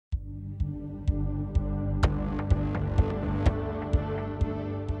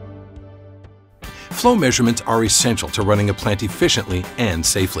Flow measurements are essential to running a plant efficiently and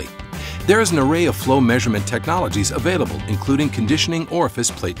safely. There is an array of flow measurement technologies available, including conditioning orifice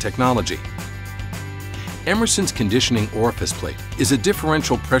plate technology. Emerson's conditioning orifice plate is a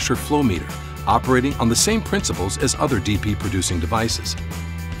differential pressure flow meter operating on the same principles as other DP producing devices.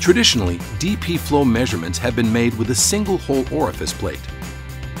 Traditionally, DP flow measurements have been made with a single hole orifice plate.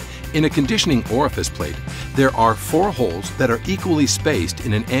 In a conditioning orifice plate, there are 4 holes that are equally spaced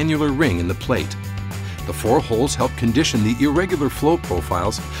in an annular ring in the plate. The 4 holes help condition the irregular flow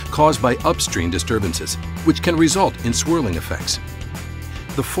profiles caused by upstream disturbances, which can result in swirling effects.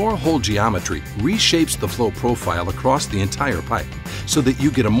 The 4-hole geometry reshapes the flow profile across the entire pipe so that you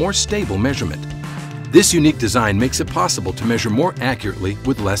get a more stable measurement. This unique design makes it possible to measure more accurately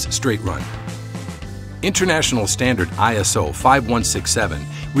with less straight run. International standard ISO 5167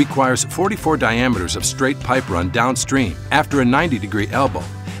 requires 44 diameters of straight pipe run downstream after a 90-degree elbow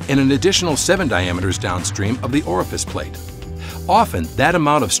and an additional 7 diameters downstream of the orifice plate. Often, that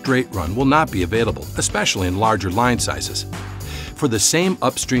amount of straight run will not be available, especially in larger line sizes. For the same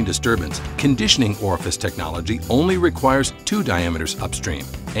upstream disturbance, conditioning orifice technology only requires 2 diameters upstream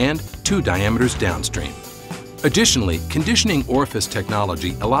and 2 diameters downstream. Additionally, conditioning orifice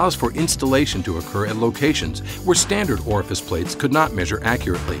technology allows for installation to occur at locations where standard orifice plates could not measure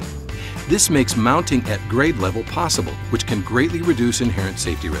accurately. This makes mounting at grade level possible, which can greatly reduce inherent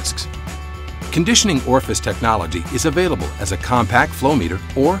safety risks. Conditioning orifice technology is available as a compact flow meter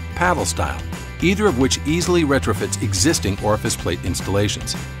or paddle style, either of which easily retrofits existing orifice plate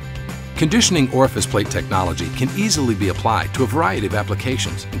installations. Conditioning orifice plate technology can easily be applied to a variety of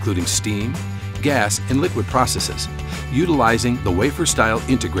applications, including steam, gas, and liquid processes, utilizing the wafer-style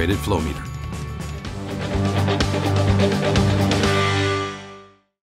integrated flow meter.